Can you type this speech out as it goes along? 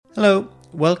Hello,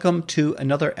 welcome to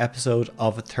another episode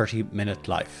of A 30-Minute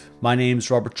Life. My name's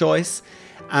Robert Joyce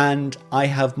and I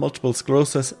have multiple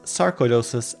sclerosis,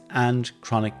 sarcoidosis and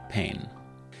chronic pain.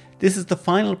 This is the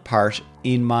final part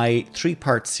in my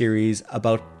 3-part series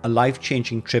about a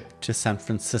life-changing trip to San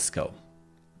Francisco.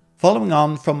 Following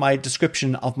on from my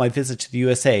description of my visit to the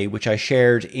USA, which I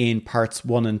shared in parts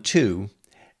 1 and 2,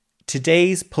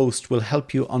 today's post will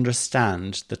help you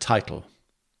understand the title.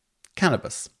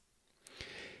 Cannabis.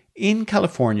 In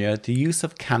California, the use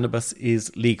of cannabis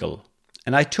is legal,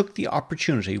 and I took the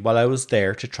opportunity while I was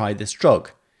there to try this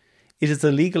drug. It is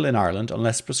illegal in Ireland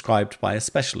unless prescribed by a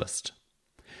specialist.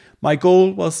 My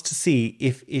goal was to see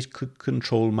if it could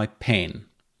control my pain.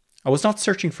 I was not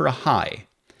searching for a high.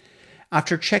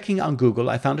 After checking on Google,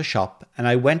 I found a shop and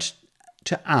I went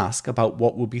to ask about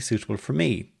what would be suitable for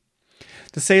me.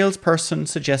 The salesperson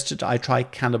suggested I try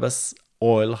cannabis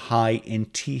oil high in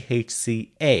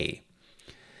THCA.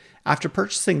 After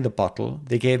purchasing the bottle,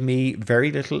 they gave me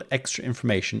very little extra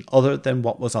information other than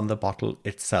what was on the bottle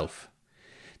itself.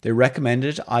 They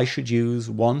recommended I should use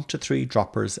 1 to 3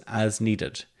 droppers as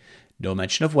needed. No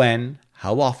mention of when,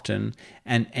 how often,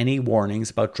 and any warnings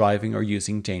about driving or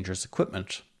using dangerous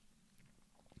equipment.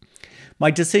 My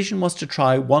decision was to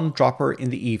try 1 dropper in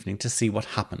the evening to see what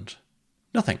happened.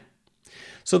 Nothing.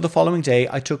 So the following day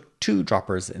I took 2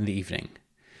 droppers in the evening.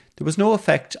 There was no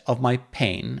effect of my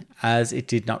pain as it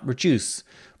did not reduce,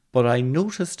 but I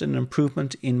noticed an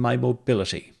improvement in my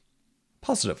mobility.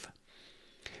 Positive.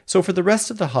 So for the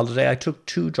rest of the holiday I took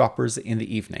 2 droppers in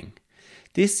the evening.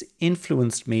 This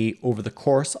influenced me over the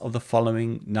course of the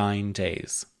following 9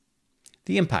 days.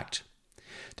 The impact.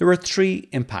 There were 3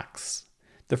 impacts.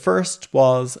 The first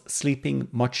was sleeping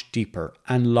much deeper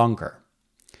and longer.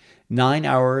 9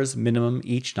 hours minimum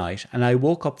each night, and I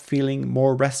woke up feeling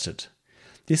more rested.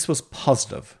 This was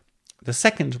positive. The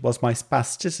second was my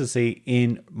spasticity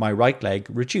in my right leg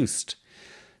reduced.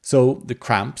 So the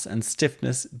cramps and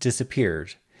stiffness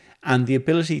disappeared, and the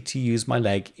ability to use my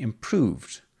leg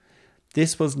improved.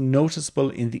 This was noticeable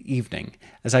in the evening,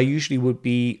 as I usually would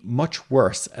be much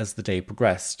worse as the day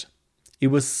progressed. It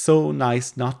was so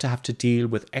nice not to have to deal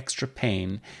with extra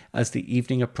pain as the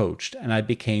evening approached and I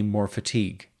became more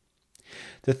fatigued.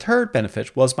 The third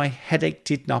benefit was my headache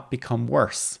did not become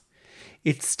worse.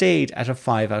 It stayed at a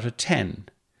 5 out of 10.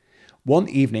 One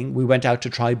evening we went out to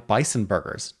try bison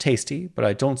burgers. Tasty, but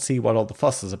I don't see what all the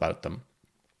fuss is about them.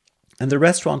 And the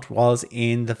restaurant was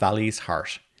in the valley's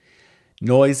heart.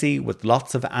 Noisy with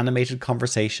lots of animated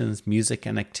conversations, music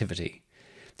and activity.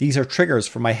 These are triggers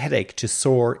for my headache to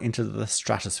soar into the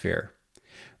stratosphere.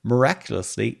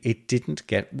 Miraculously, it didn't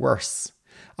get worse.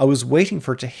 I was waiting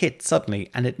for it to hit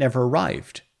suddenly and it never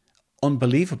arrived.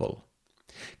 Unbelievable.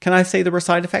 Can I say there were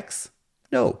side effects?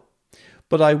 No.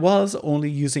 But I was only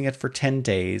using it for 10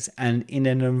 days and in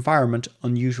an environment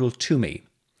unusual to me.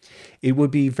 It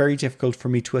would be very difficult for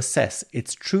me to assess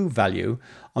its true value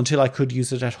until I could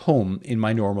use it at home in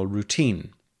my normal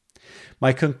routine.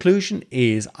 My conclusion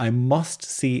is I must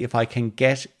see if I can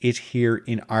get it here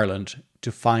in Ireland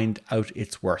to find out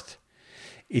its worth.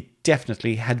 It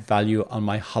definitely had value on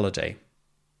my holiday.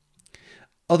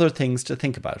 Other things to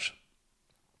think about.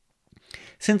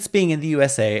 Since being in the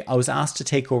USA, I was asked to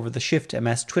take over the Shift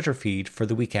MS Twitter feed for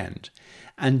the weekend,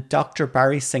 and Dr.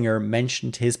 Barry Singer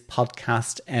mentioned his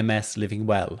podcast MS Living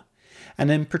Well,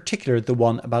 and in particular the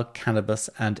one about cannabis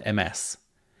and MS.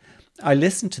 I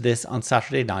listened to this on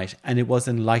Saturday night and it was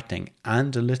enlightening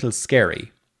and a little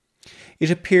scary. It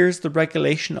appears the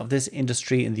regulation of this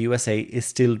industry in the USA is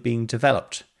still being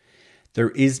developed.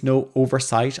 There is no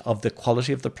oversight of the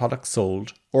quality of the product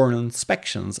sold or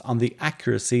inspections on the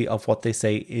accuracy of what they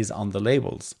say is on the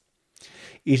labels.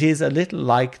 It is a little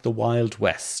like the Wild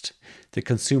West. The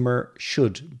consumer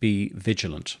should be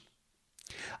vigilant.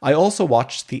 I also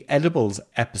watched the Edibles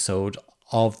episode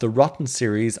of the Rotten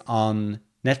series on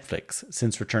Netflix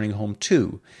since returning home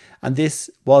too, and this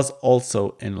was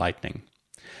also enlightening.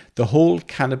 The whole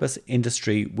cannabis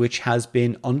industry, which has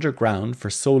been underground for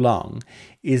so long,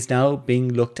 is now being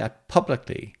looked at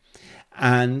publicly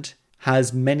and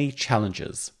has many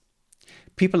challenges.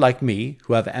 People like me,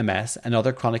 who have MS and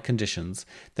other chronic conditions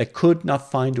that could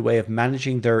not find a way of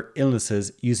managing their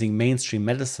illnesses using mainstream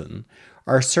medicine,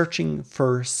 are searching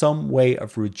for some way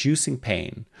of reducing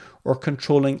pain or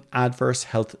controlling adverse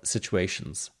health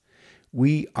situations.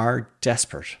 We are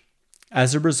desperate.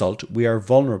 As a result, we are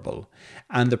vulnerable,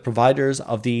 and the providers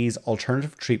of these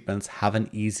alternative treatments have an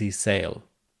easy sale.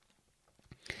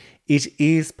 It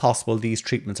is possible these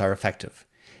treatments are effective,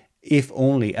 if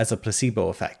only as a placebo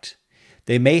effect.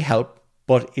 They may help,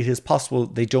 but it is possible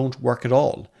they don't work at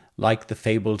all, like the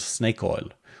fabled snake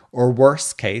oil, Or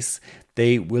worst case,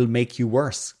 they will make you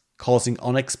worse, causing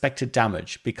unexpected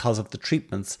damage because of the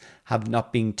treatments have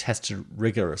not been tested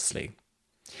rigorously.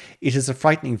 It is a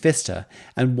frightening vista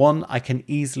and one I can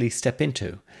easily step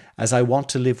into, as I want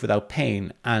to live without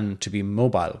pain and to be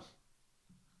mobile.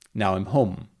 Now I'm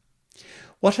home.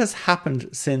 What has happened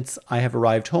since I have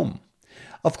arrived home?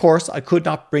 Of course, I could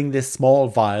not bring this small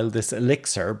vial, this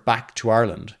elixir, back to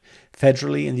Ireland.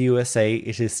 Federally in the USA,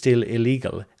 it is still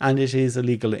illegal, and it is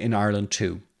illegal in Ireland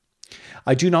too.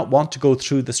 I do not want to go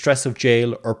through the stress of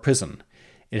jail or prison.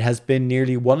 It has been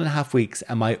nearly 1.5 weeks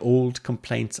and my old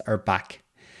complaints are back.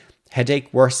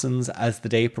 Headache worsens as the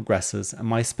day progresses, and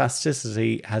my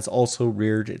spasticity has also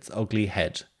reared its ugly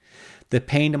head. The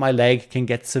pain in my leg can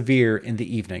get severe in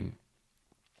the evening.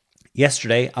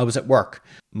 Yesterday, I was at work,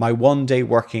 my one day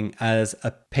working as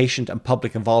a patient and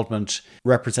public involvement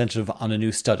representative on a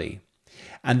new study,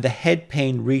 and the head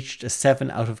pain reached a 7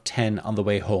 out of 10 on the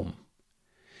way home.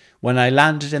 When I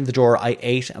landed in the door, I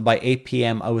ate, and by 8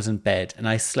 p.m. I was in bed and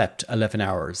I slept 11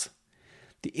 hours.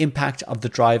 The impact of the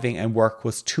driving and work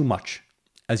was too much,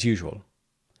 as usual.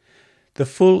 The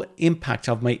full impact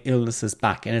of my illness is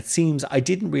back, and it seems I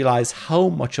didn't realise how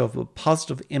much of a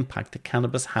positive impact the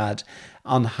cannabis had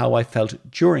on how I felt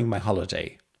during my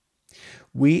holiday.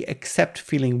 We accept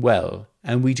feeling well,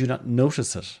 and we do not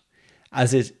notice it,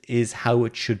 as it is how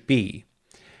it should be.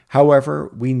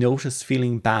 However, we notice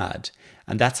feeling bad,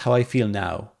 and that's how I feel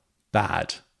now.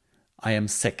 Bad. I am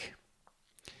sick.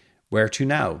 Where to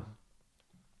now?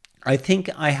 I think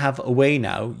I have a way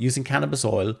now, using cannabis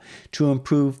oil, to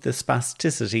improve the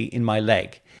spasticity in my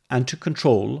leg and to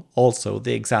control also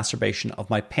the exacerbation of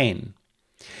my pain.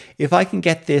 If I can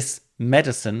get this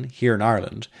medicine here in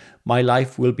Ireland, my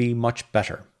life will be much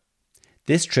better.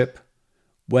 This trip,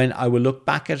 when I will look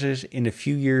back at it in a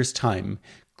few years' time,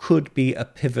 could be a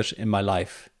pivot in my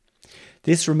life.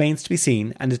 This remains to be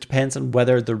seen, and it depends on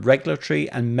whether the regulatory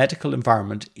and medical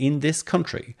environment in this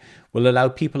country will allow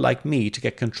people like me to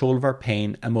get control of our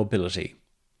pain and mobility.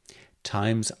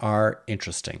 Times are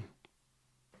interesting.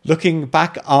 Looking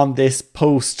back on this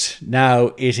post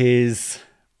now, it is,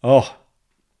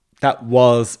 that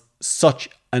was such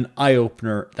an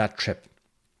eye-opener, that trip.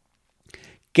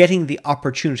 Getting the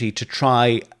opportunity to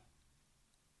try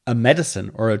a medicine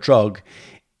or a drug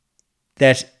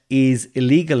that is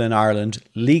illegal in Ireland,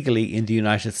 legally in the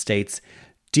United States,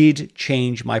 did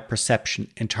change my perception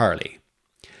entirely.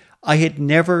 I had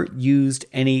never used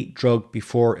any drug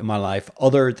before in my life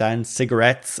other than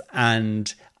cigarettes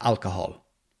and alcohol.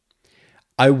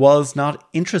 I was not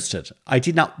interested. I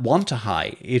did not want a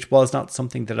high. It was not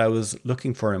something that I was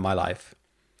looking for in my life.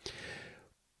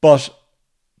 But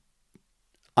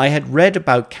I had read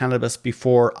about cannabis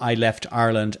before I left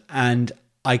Ireland, and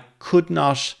I could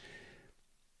not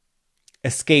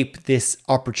escape this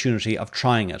opportunity of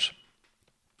trying it.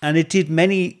 And it did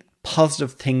many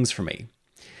positive things for me.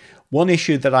 One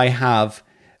issue that I have,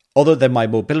 other than my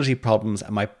mobility problems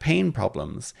and my pain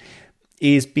problems,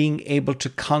 is being able to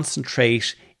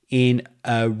concentrate in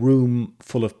a room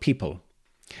full of people.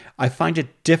 I find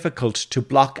it difficult to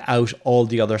block out all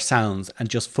the other sounds and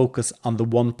just focus on the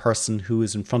one person who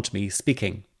is in front of me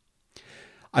speaking.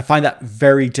 I find that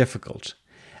very difficult.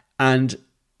 And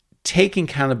taking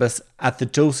cannabis at the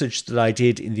dosage that I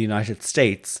did in the United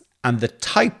States and the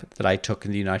type that I took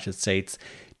in the United States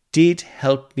did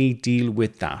help me deal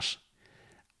with that.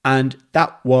 And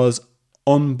that was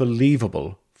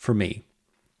unbelievable for me.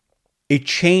 It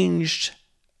changed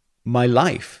my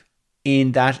life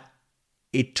in that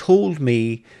it told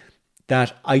me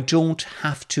that I don't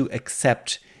have to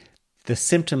accept the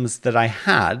symptoms that I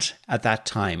had at that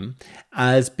time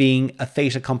as being a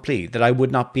fait accompli, that I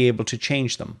would not be able to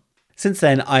change them. Since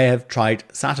then, I have tried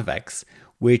Sativex,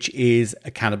 which is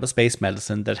a cannabis-based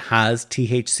medicine that has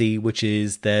THC, which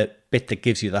is the bit that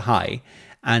gives you the high,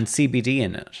 and CBD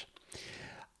in it.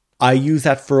 I used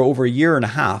that for over 1.5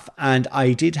 years, and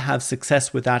I did have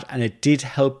success with that, and it did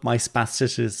help my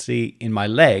spasticity in my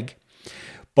leg,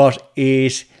 but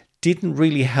it didn't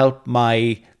really help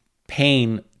my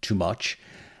pain too much.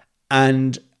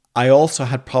 And I also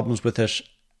had problems with it,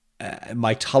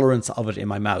 my tolerance of it in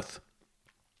my mouth.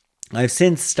 I've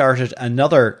since started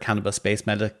another cannabis-based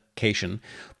medication,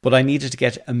 but I needed to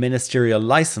get a ministerial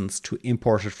license to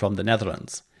import it from the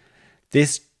Netherlands.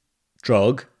 This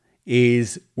drug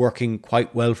is working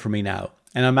quite well for me now,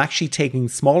 and I'm actually taking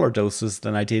smaller doses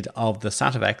than I did of the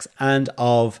Sativex and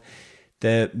of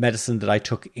the medicine that I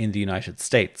took in the United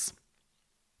States.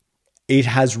 It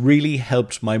has really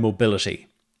helped my mobility.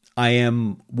 I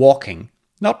am walking,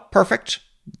 not perfect,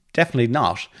 definitely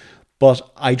not,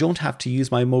 but I don't have to use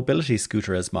my mobility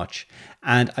scooter as much,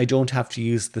 and I don't have to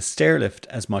use the stair lift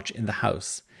as much in the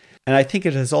house. And I think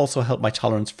it has also helped my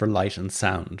tolerance for light and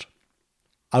sound.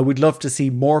 I would love to see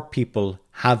more people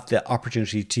have the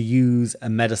opportunity to use a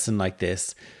medicine like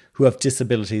this who have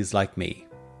disabilities like me.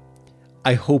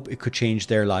 I hope it could change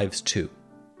their lives too.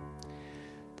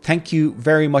 Thank you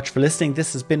very much for listening.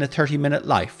 This has been a 30-minute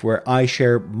life where I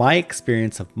share my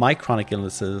experience of my chronic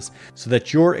illnesses so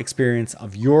that your experience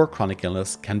of your chronic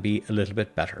illness can be a little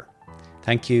bit better.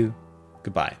 Thank you.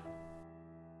 Goodbye.